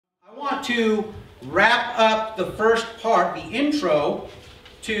want to wrap up the first part, the intro,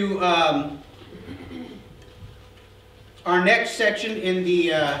 to our next section in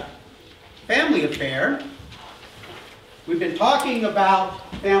the family affair. We've been talking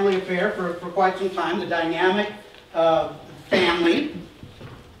about family affair for quite some time, the dynamic of family.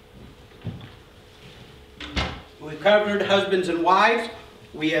 We covered husbands and wives.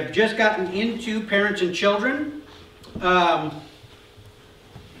 We have just gotten into parents and children.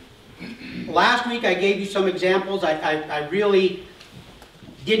 Last week I gave you some examples. I really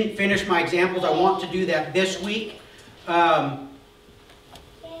didn't finish my examples. I want to do that this week.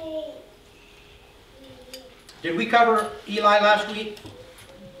 Did we cover Eli last week?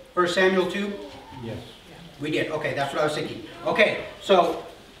 1 Samuel 2? Yes. We did. Okay, that's what I was thinking. Okay, so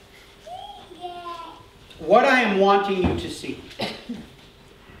what I am wanting you to see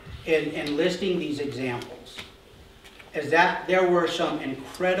in listing these examples is that there were some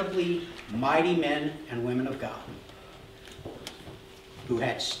incredibly mighty men and women of God who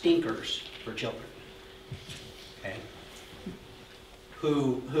had stinkers for children. Okay?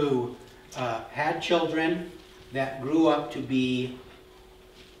 Who had children that grew up to be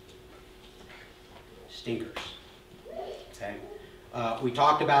stinkers. Okay? We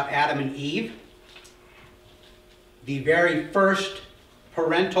talked about Adam and Eve, the very first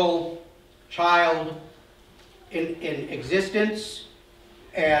parental child in existence,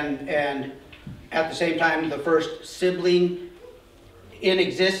 and at the same time the first sibling in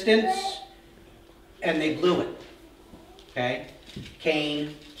existence, and they blew it. Okay?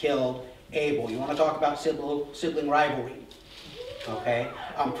 Cain killed Abel. You want to talk about sibling rivalry? Okay?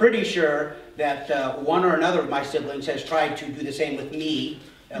 I'm pretty sure that one or another of my siblings has tried to do the same with me.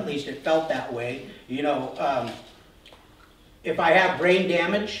 At least it felt that way. You know, if I have brain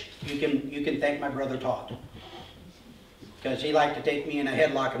damage, you can thank my brother Todd, because he liked to take me in a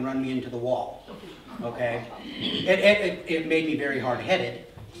headlock and run me into the wall. Okay? It made me very hard-headed.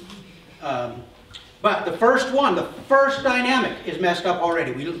 But the first one, the first dynamic is messed up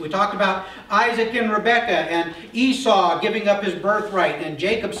already. We talked about Isaac and Rebekah and Esau giving up his birthright and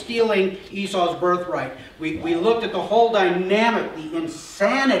Jacob stealing Esau's birthright. We looked at the whole dynamic, the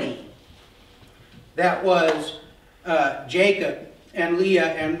insanity that was Jacob and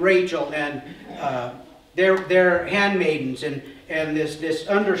Leah and Rachel and their handmaidens and this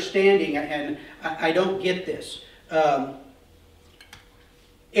understanding, and I don't get this.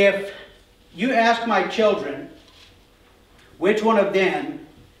 If you ask my children which one of them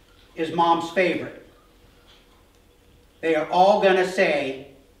is mom's favorite, they are all going to say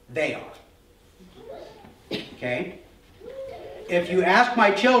they are. Okay? If you ask my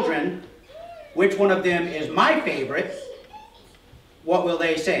children which one of them is my favorite, what will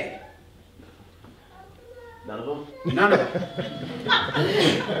they say? None of them? None of them.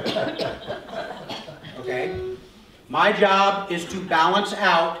 Okay? My job is to balance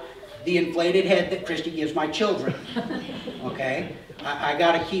out the inflated head that Christy gives my children. Okay? I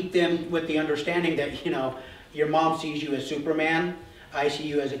got to keep them with the understanding that, you know, your mom sees you as Superman. I see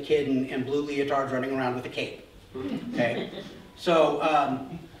you as a kid in blue leotards running around with a cape. Okay? So,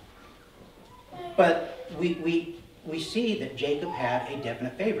 but we see that Jacob had a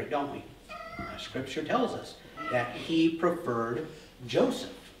definite favorite, don't we? Scripture tells us that he preferred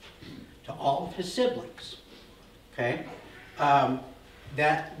Joseph to all of his siblings. Okay?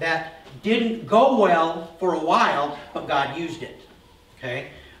 That didn't go well for a while, but God used it. Okay?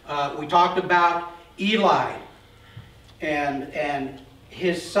 We talked about Eli and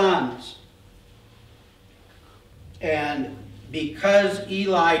his sons. And because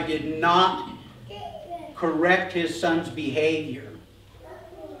Eli did not correct his son's behavior,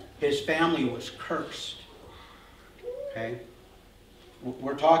 his family was cursed. Okay?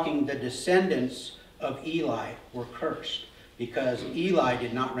 We're talking the descendants of Eli were cursed because Eli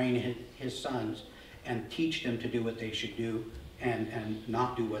did not rein his sons and teach them to do what they should do and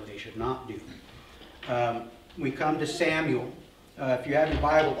not do what they should not do. We come to Samuel. If you have your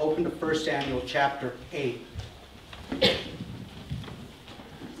Bible, open to 1 Samuel chapter 8.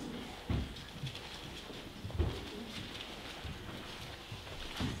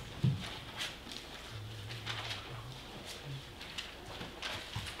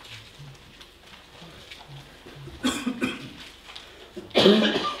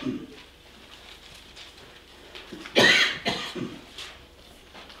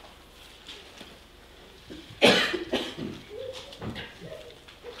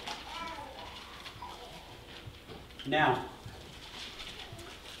 Now,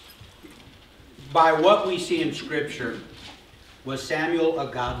 by what we see in Scripture, was Samuel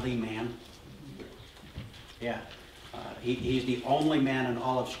a godly man? Yeah. He's the only man in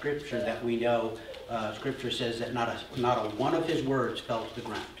all of Scripture that we know. Scripture says that not a one of his words fell to the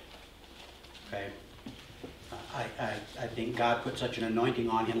ground. Okay? I think God put such an anointing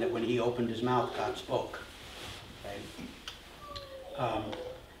on him that when he opened his mouth, God spoke. Okay?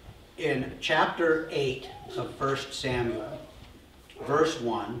 In chapter 8 of 1 Samuel, verse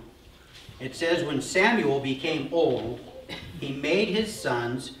 1, it says, when Samuel became old, he made his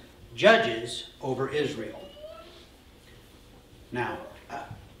sons judges over Israel. Now,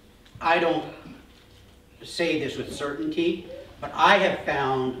 I don't say this with certainty, but I have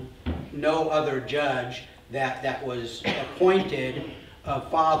found no other judge that was appointed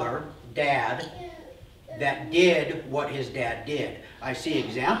father, dad, that did what his dad did. I see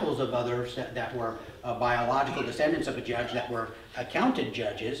examples of others that were biological descendants of a judge that were accounted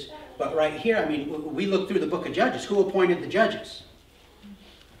judges, but right here, I mean, we look through the book of Judges. Who appointed the judges?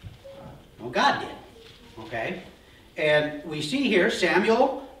 Well, God did. Okay? And we see here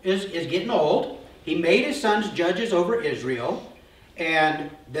Samuel is getting old. He made his sons judges over Israel,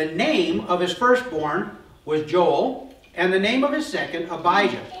 and the name of his firstborn was Joel, and the name of his second,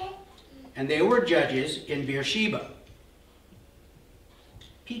 Abijah. And they were judges in Beersheba.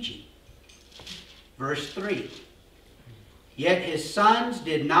 Peachy. Verse 3. Yet his sons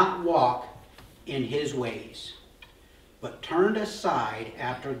did not walk in his ways, but turned aside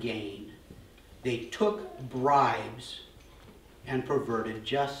after gain. They took bribes and perverted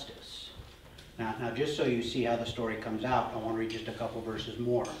justice. Now, just so you see how the story comes out, I want to read just a couple verses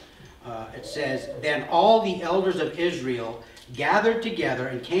more. It says, then all the elders of Israel gathered together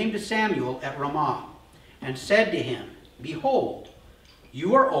and came to Samuel at Ramah, and said to him, behold,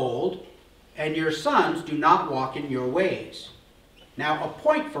 you are old, and your sons do not walk in your ways. Now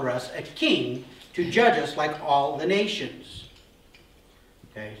appoint for us a king to judge us like all the nations.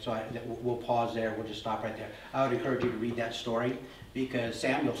 Okay, so we'll pause there. We'll just stop right there. I would encourage you to read that story, because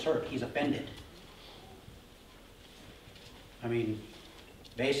Samuel's hurt. He's offended. I mean,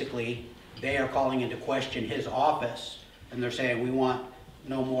 basically, they are calling into question his office, and they're saying, we want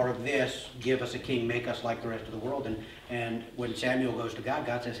no more of this. Give us a king. Make us like the rest of the world. And when Samuel goes to God,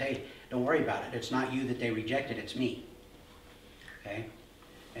 God says, hey, don't worry about it. It's not you that they rejected. It's me. Okay?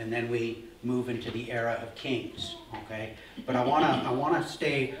 And then we move into the era of kings. Okay? But I want to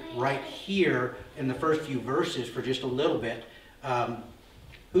stay right here in the first few verses for just a little bit.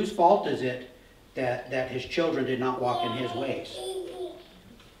 Whose fault is it that his children did not walk in his ways?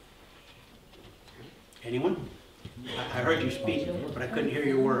 Anyone? I heard you speak, but I couldn't hear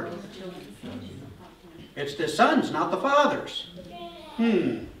your word. It's the sons, not the fathers.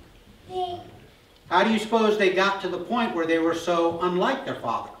 How do you suppose they got to the point where they were so unlike their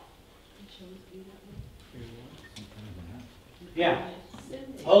father? Yeah.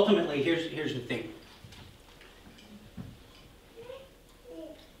 Ultimately, here's the thing.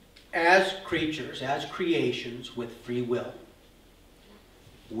 As creatures, as creations with free will,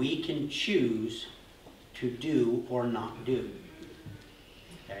 we can choose to do or not do.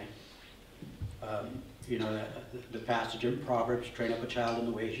 Okay? You know, the passage in Proverbs, train up a child in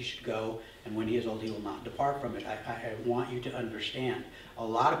the way he should go, and when he is old, he will not depart from it. I want you to understand. A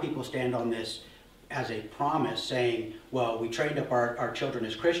lot of people stand on this as a promise, saying, well, we trained up our children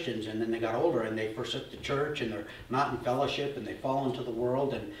as Christians, and then they got older, and they forsook the church, and they're not in fellowship, and they fall into the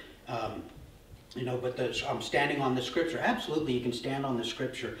world, and you know, but I'm standing on the Scripture. Absolutely, you can stand on the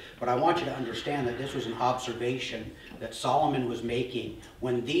Scripture, but I want you to understand that this was an observation that Solomon was making.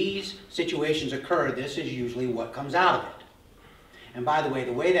 When these situations occur, this is usually what comes out of it. And by the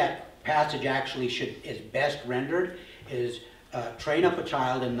way that passage actually is best rendered is train up a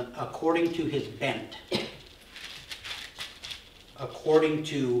child according to his bent, according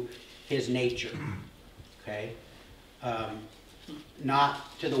to his nature. Okay.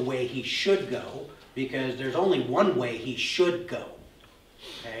 Not to the way he should go, because there's only one way he should go.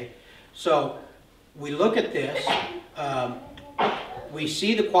 Okay? So we look at this. We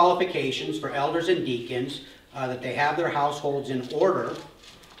see the qualifications for elders and deacons, that they have their households in order,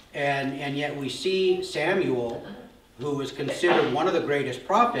 and yet we see Samuel, who is considered one of the greatest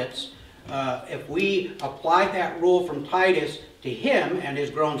prophets. If we apply that rule from Titus to him and his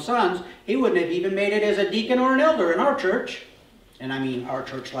grown sons, he wouldn't have even made it as a deacon or an elder in our church. And I mean our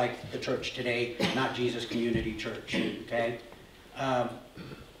church like the church today, not Jesus Community Church, okay?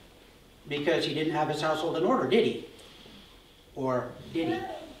 Because he didn't have his household in order, did he? Or did he?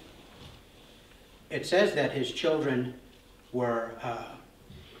 It says that his children were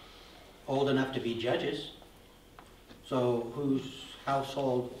old enough to be judges. So whose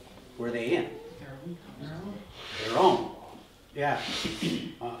household were they in? Their own. Yeah.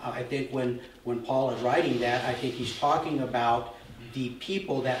 I think when Paul is writing that, I think he's talking about the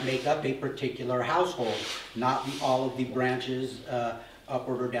people that make up a particular household, not all of the branches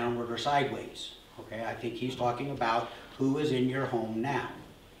upward or downward or sideways. Okay, I think he's talking about who is in your home now.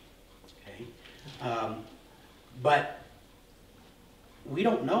 Okay, but we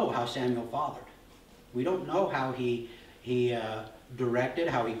don't know how Samuel fathered. We don't know how he directed,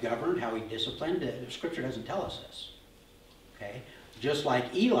 how he governed, how he disciplined. The Scripture doesn't tell us this. Okay, just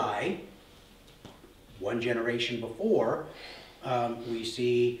like Eli, one generation before, we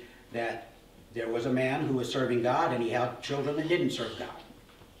see that there was a man who was serving God and he had children that didn't serve God.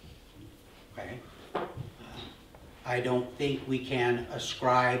 Okay, I don't think we can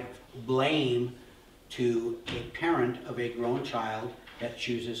ascribe blame to a parent of a grown child that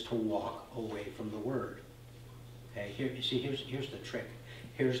chooses to walk away from the Word. Okay, here you see, here's the trick.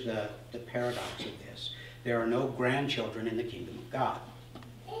 Here's the paradox of this. There are no grandchildren in the kingdom of God.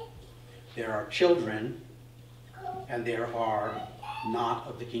 There are children, and there are not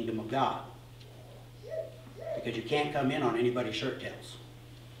of the kingdom of God. Because you can't come in on anybody's shirt tails.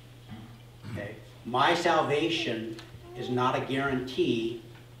 Okay? My salvation is not a guarantee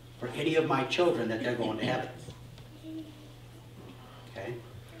for any of my children that they're going to heaven. Okay?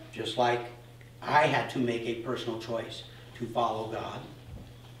 Just like I had to make a personal choice to follow God.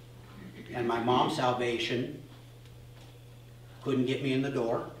 And my mom's salvation couldn't get me in the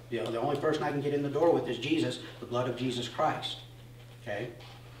door. You know, the only person I can get in the door with is Jesus, the blood of Jesus Christ. Okay?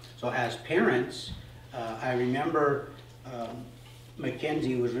 So as parents, I remember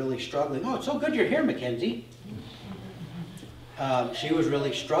Mackenzie was really struggling. Oh, it's so good you're here, Mackenzie. She was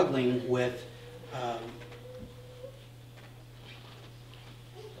really struggling with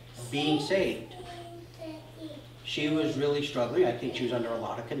being saved. She was really struggling. I think she was under a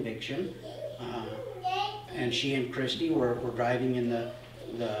lot of conviction. And she and Christy were driving in the,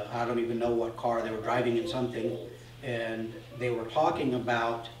 I don't even know what car, they were driving in something, and they were talking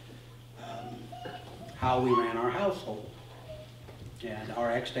about how we ran our household and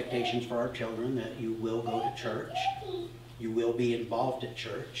our expectations for our children, that you will go to church, you will be involved at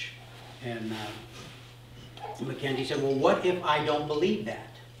church. And Mackenzie said, well, what if I don't believe that?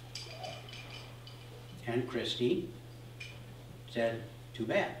 And Christy said, too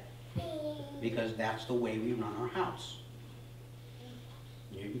bad, because that's the way we run our house.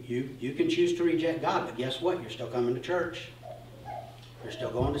 You can choose to reject God, but guess what? You're still coming to church. You're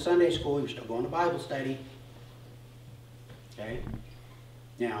still going to Sunday school. You're still going to Bible study. Okay?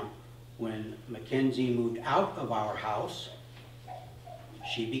 Now, when Mackenzie moved out of our house,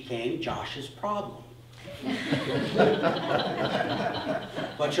 she became Josh's problem.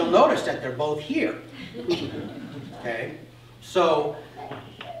 But you'll notice that they're both here. Okay? So,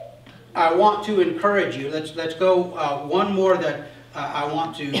 I want to encourage you. Let's go one more that I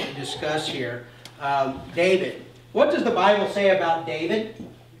want to discuss here. David. What does the Bible say about David?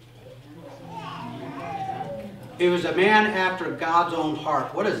 He was a man after God's own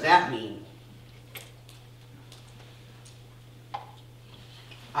heart. What does that mean?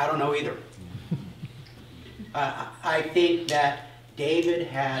 I don't know either. I think that David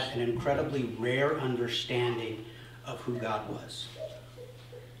had an incredibly rare understanding of who God was.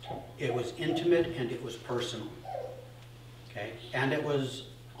 It was intimate and it was personal. Okay? And it was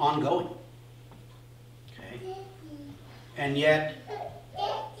ongoing. Okay? And yet,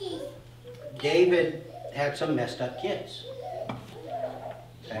 David had some messed up kids.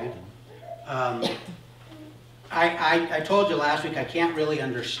 Okay? I told you last week I can't really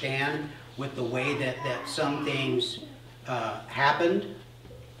understand with the way that some things happened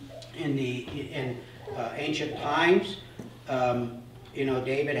in ancient times. You know,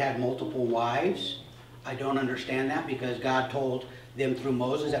 David had multiple wives. I don't understand that, because God told them through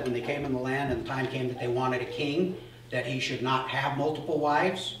Moses that when they came in the land and the time came that they wanted a king, that he should not have multiple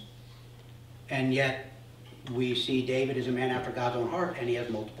wives. And yet we see David is a man after God's own heart, and he has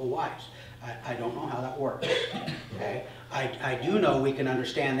multiple wives. I don't know how that works. Okay? I do know we can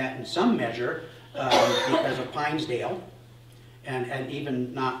understand that in some measure because of Pinesdale, and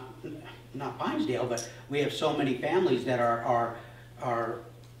even not Pinesdale, but we have so many families that are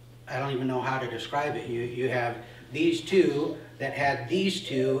I don't even know how to describe it. You have these two that had these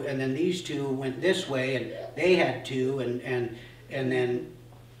two, and then these two went this way, and they had two, and then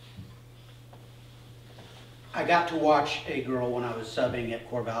I got to watch a girl when I was subbing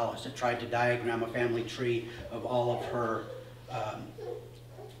at Corvallis that tried to diagram a family tree of all of her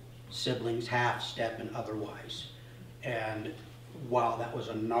siblings, half, step, and otherwise. And wow, that was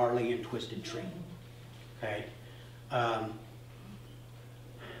a gnarly and twisted tree. Okay.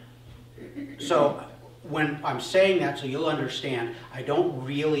 So when I'm saying that, so you'll understand, I don't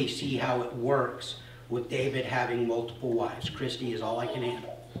really see how it works with David having multiple wives. Christy is all I can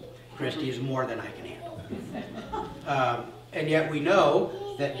handle. Christy is more than I can handle. And yet we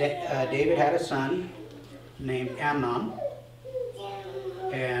know that David had a son named Amnon,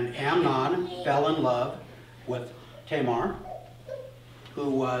 and Amnon fell in love with Tamar, who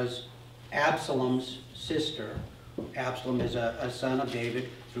was Absalom's sister. Absalom is a son of David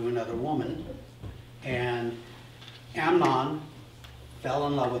through another woman, and Amnon fell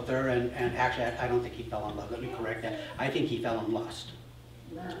in love with her, and actually I don't think he fell in love, let me correct that. I think he fell in lust.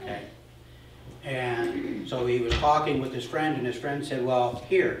 Okay. And so he was talking with his friend, and his friend said, well,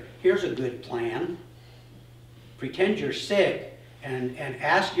 here's a good plan. Pretend you're sick and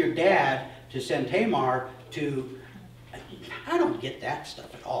ask your dad to send Tamar to... I don't get that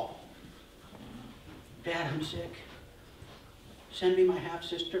stuff at all. Dad, I'm sick. Send me my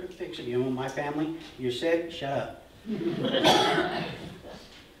half-sister to fix it. You know, my family, you're sick, shut up.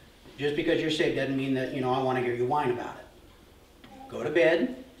 Just because you're sick doesn't mean that, you know, I want to hear you whine about it. Go to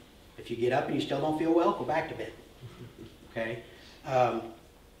bed. If you get up and you still don't feel well, go back to bed. Okay?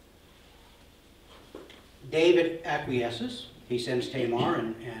 David acquiesces. He sends Tamar,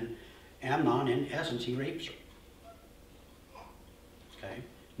 and Amnon, in essence, he rapes her. Okay?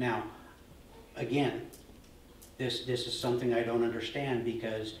 Now, again, this is something I don't understand,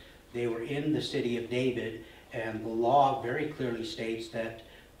 because they were in the city of David, and the law very clearly states that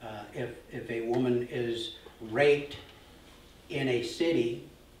if a woman is raped in a city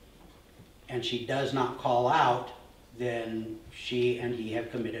and she does not call out, then she and he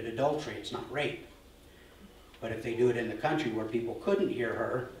have committed adultery. It's not rape. But if they do it in the country where people couldn't hear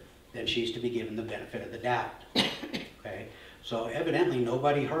her, then she's to be given the benefit of the doubt. Okay? So evidently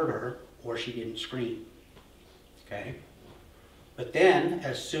nobody heard her, or she didn't scream. Okay? But then,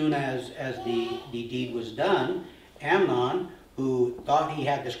 as soon as the deed was done, Amnon, who thought he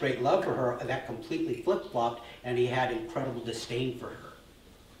had this great love for her, that completely flip-flopped, and he had incredible disdain for her.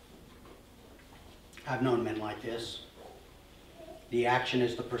 I've known men like this. The action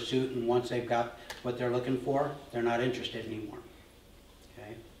is the pursuit, and once they've got what they're looking for, they're not interested anymore.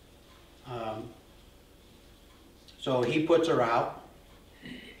 Okay? So he puts her out.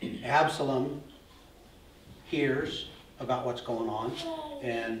 Absalom hears about what's going on,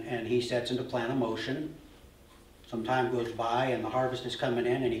 and he sets into plan a motion. Some time goes by, and the harvest is coming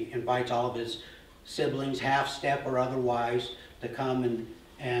in, and he invites all of his siblings, half-step or otherwise, to come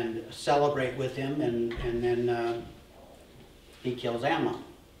and celebrate with him, and then he kills Amnon.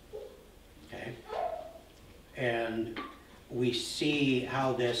 Okay? And we see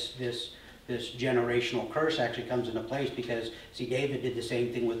how this generational curse actually comes into place, because, see, David did the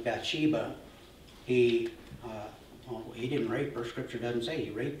same thing with Bathsheba. He didn't rape her. Scripture doesn't say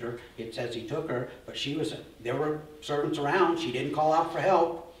he raped her. It says he took her, but there were servants around. She didn't call out for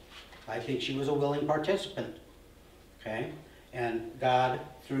help. I think she was a willing participant. Okay? And God,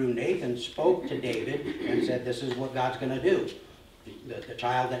 through Nathan, spoke to David and said, this is what God's going to do. The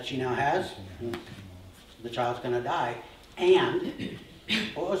child that she now has, the child's going to die. And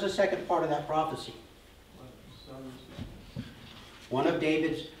what was the second part of that prophecy? One of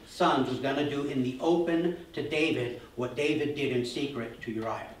David's sons was going to do in the open to David what David did in secret to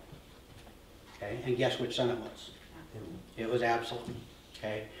Uriah. Okay, and guess which son it was? It was Absalom.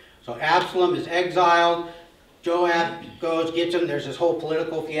 Okay, so Absalom is exiled. Joab goes, gets him. There's this whole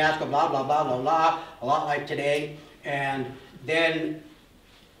political fiasco, blah, blah, blah, blah, blah, a lot like today. And then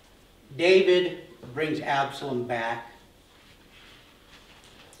David brings Absalom back.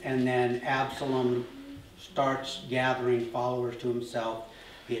 And then Absalom starts gathering followers to himself.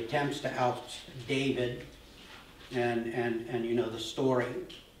 He attempts to oust David, and you know the story,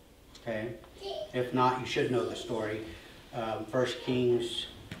 okay? If not, you should know the story. 1 Kings,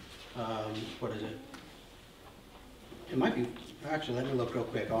 what is it? It might be, actually, let me look real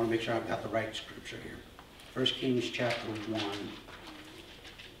quick. I want to make sure I've got the right scripture here. 1 Kings chapter 1.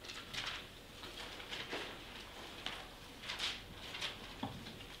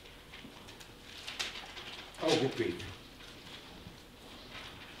 Oh, good grief.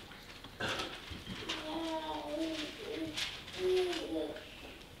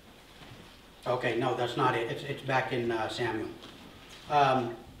 Okay, no, that's not it. It's back in Samuel.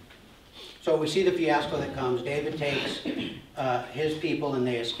 So we see the fiasco that comes. David takes his people and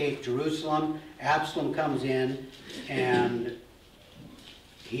they escape Jerusalem. Absalom comes in and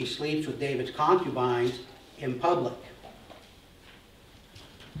he sleeps with David's concubines in public.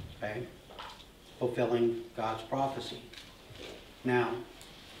 Okay? Fulfilling God's prophecy. Now,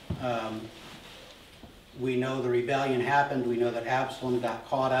 we know the rebellion happened. We know that Absalom got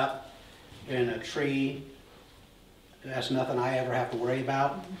caught up. in a tree. That's nothing I ever have to worry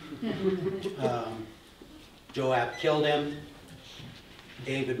about. Joab killed him.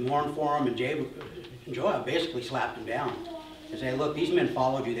 David mourned for him, and Joab basically slapped him down and said, look, these men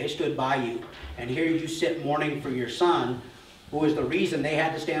followed you. They stood by you. And here you sit mourning for your son, who was the reason they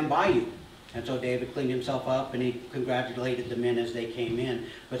had to stand by you. And so David cleaned himself up, and he congratulated the men as they came in.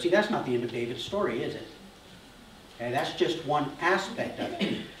 But see, that's not the end of David's story, is it? Okay, that's just one aspect of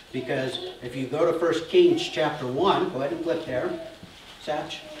it. Because if you go to 1 Kings chapter 1, go ahead and flip there.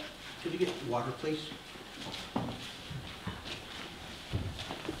 Satch, could you get water, please?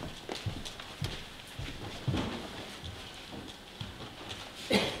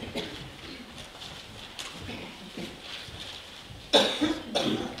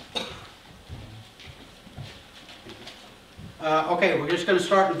 Okay, we're just going to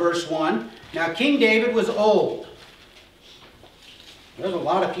start in verse 1. Now, King David was old. There's a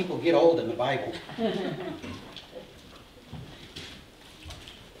lot of people get old in the Bible.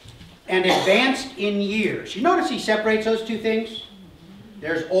 And advanced in years. You notice he separates those two things?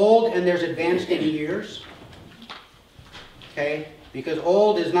 There's old and there's advanced in years. Okay? Because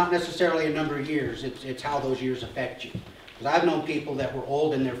old is not necessarily a number of years. It's how those years affect you. Because I've known people that were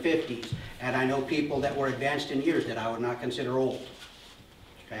old in their 50s, and I know people that were advanced in years that I would not consider old.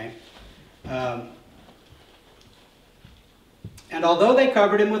 Okay? And although they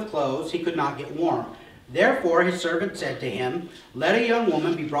covered him with clothes, he could not get warm. Therefore his servant said to him, let a young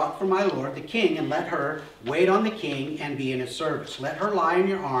woman be brought for my lord the king, and let her wait on the king and be in his service. Let her lie in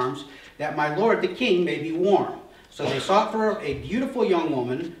your arms, that my lord the king may be warm. So they sought for a beautiful young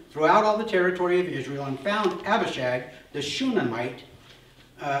woman throughout all the territory of Israel, and found Abishag the Shunammite,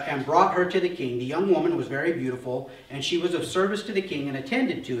 and brought her to the king. The young woman was very beautiful, and she was of service to the king and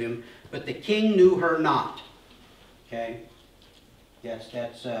attended to him, but the king knew her not. Okay? Yes,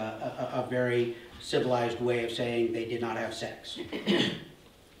 that's a very civilized way of saying they did not have sex.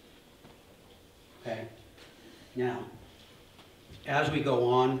 Okay? Now, as we go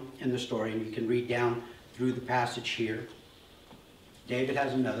on in the story, and you can read down through the passage here, David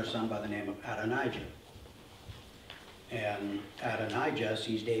has another son by the name of Adonijah. And Adonijah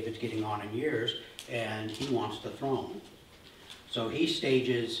sees David's getting on in years, and he wants the throne. So he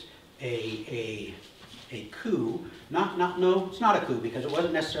stages a coup. No, it's not a coup, because it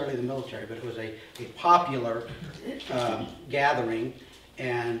wasn't necessarily the military, but it was a popular gathering,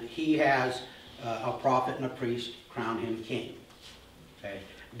 and he has a prophet and a priest crown him king. Okay.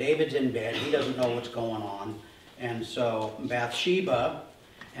 David's in bed. He doesn't know what's going on. And so Bathsheba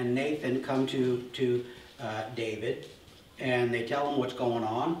and Nathan come to David, and they tell him what's going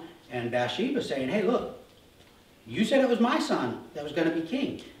on. And Bathsheba's saying, hey, look, you said it was my son that was going to be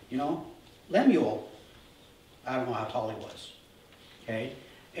king. You know, Lemuel. I don't know how tall he was. Okay?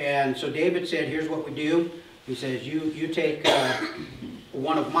 And so David said, here's what we do. He says, you take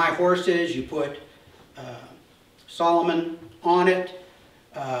one of my horses, you put Solomon on it,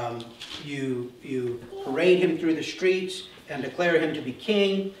 you parade him through the streets and declare him to be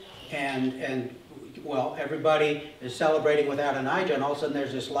king, and well, everybody is celebrating with Adonijah, and all of a sudden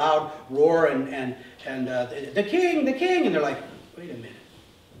there's this loud roar, and the king, and they're like, wait a minute,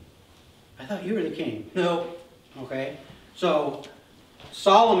 I thought you were the king. No. Okay, so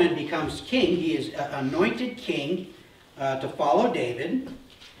Solomon becomes king. He is anointed king to follow David,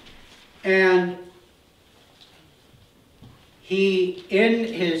 and he, in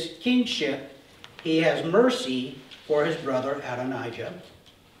his kingship, he has mercy for his brother Adonijah.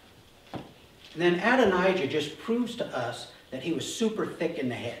 And then Adonijah just proves to us that he was super thick in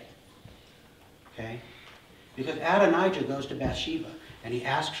the head. Okay? Because Adonijah goes to Bathsheba and he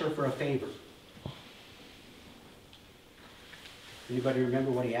asks her for a favor. Anybody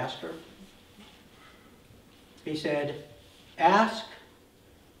remember what he asked her? He said, ask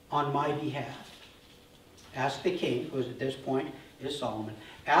on my behalf. Ask the king, who is at this point is Solomon,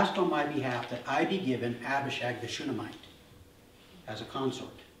 ask on my behalf that I be given Abishag the Shunammite as a consort.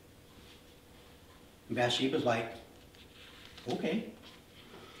 And Bathsheba's like, okay.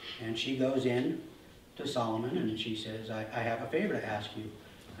 And she goes in to Solomon and she says, I have a favor to ask you.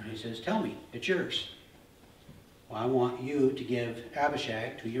 And he says, tell me, it's yours. Well, I want you to give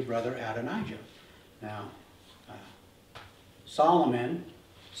Abishag to your brother Adonijah. Now, Solomon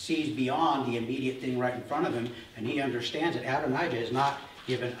sees beyond the immediate thing right in front of him, and he understands that Adonijah is not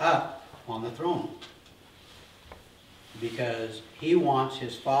given up on the throne, because he wants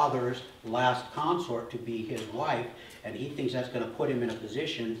his father's last consort to be his wife, and he thinks that's going to put him in a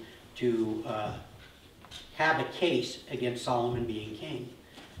position to have a case against Solomon being king.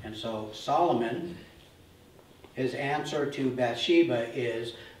 And so Solomon, his answer to Bathsheba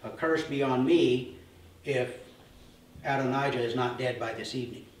is, a curse be on me if Adonijah is not dead by this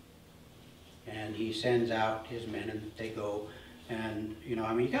evening. And he sends out his men, and they go. And, you know,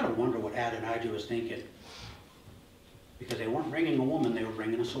 I mean, you got to wonder what Adonijah was thinking. Because they weren't bringing a woman, they were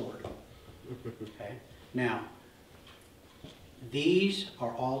bringing a sword. Okay? Now, these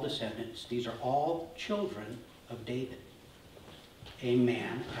are all descendants. These are all children of David, a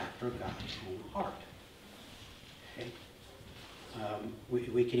man after God's own heart. Okay?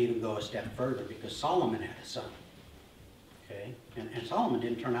 We could even go a step further, because Solomon had a son. Okay? And Solomon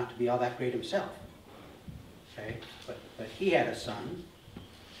didn't turn out to be all that great himself. Okay? But he had a son,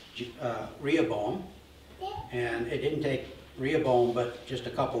 Rehoboam, and it didn't take Rehoboam but just a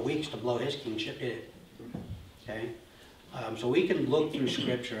couple weeks to blow his kingship, did it? Okay? So we can look through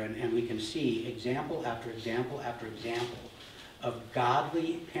Scripture and we can see example after example after example of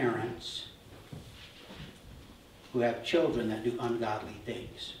godly parents who have children that do ungodly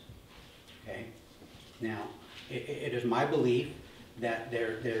things. Okay? Now, it is my belief that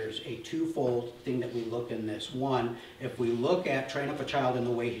there's a twofold thing that we look in this. One, if we look at train up a child in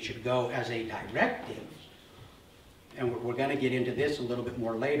the way he should go as a directive, and we're going to get into this a little bit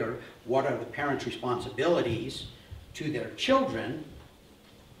more later, what are the parents' responsibilities to their children?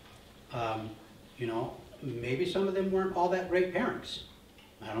 You know, maybe some of them weren't all that great parents.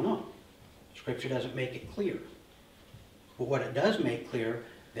 I don't know. Scripture doesn't make it clear. But what it does make clear,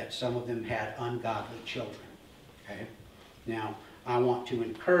 that some of them had ungodly children. Okay? Now, I want to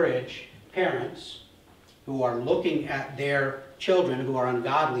encourage parents who are looking at their children who are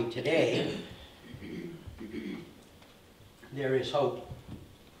ungodly today. There is hope.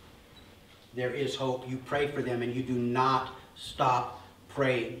 There is hope. You pray for them and you do not stop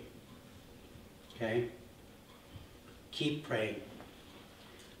praying. Okay? Keep praying.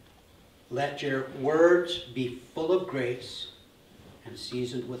 Let your words be full of grace and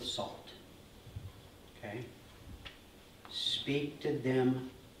seasoned with salt. Okay? Speak to them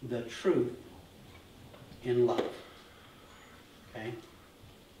the truth in love. Okay?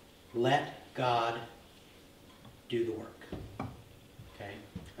 Let God do the work. Okay?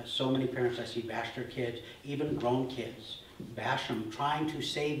 So many parents I see bash their kids, even grown kids, bash them, trying to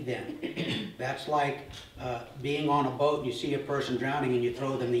save them. That's like being on a boat and you see a person drowning and you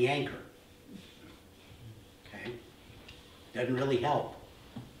throw them the anchor. Okay? Doesn't really help.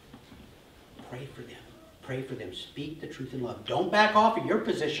 Pray for them. Pray for them. Speak the truth in love. Don't back off of your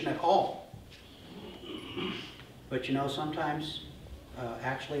position at all. But you know, sometimes,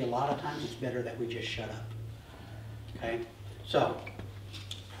 actually a lot of times it's better that we just shut up. Okay? So,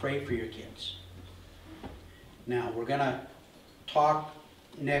 pray for your kids. Now, we're going to talk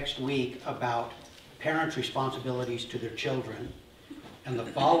next week about parents' responsibilities to their children. And the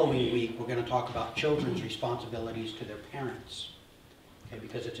following week, we're going to talk about children's responsibilities to their parents. Okay?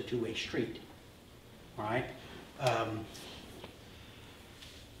 Because it's a two-way street. All right?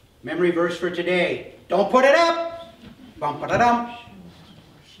 Memory verse for today. Don't put it up. Bum-ba-da-dum.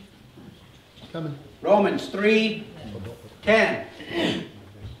 Coming. Romans 3:10.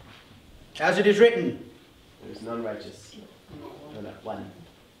 As it is written. There is none righteous. No, not one.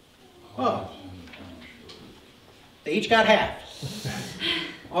 Oh. They each got half.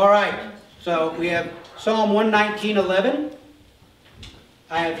 All right. So we have Psalm 119:11.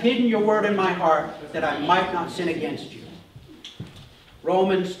 I have hidden your word in my heart that I might not sin against you.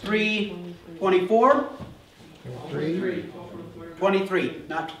 Romans 3:24. 23,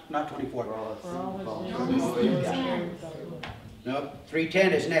 not 24. Nope,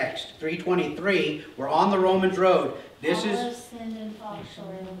 3:10 is next. 3:23, we're on the Romans road. This All is, have sinned and fall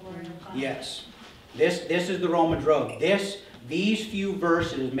short of the glory of God. yes, this is the Romans road. These few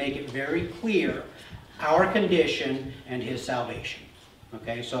verses make it very clear our condition and his salvation.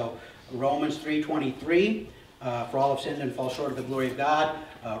 Okay, so Romans 3:23, for all have sinned and fall short of the glory of God.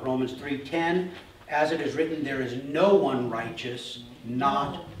 Romans 3:10, as it is written, there is no one righteous,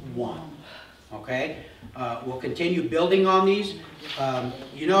 not one. Okay, we'll continue building on these.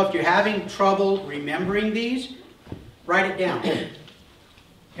 You know, if you're having trouble remembering these, write it down.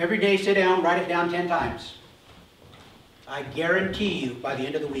 Every day sit down, write it down 10 times. I guarantee you by the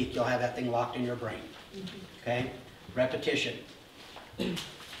end of the week you'll have that thing locked in your brain. Okay, repetition.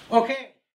 Okay.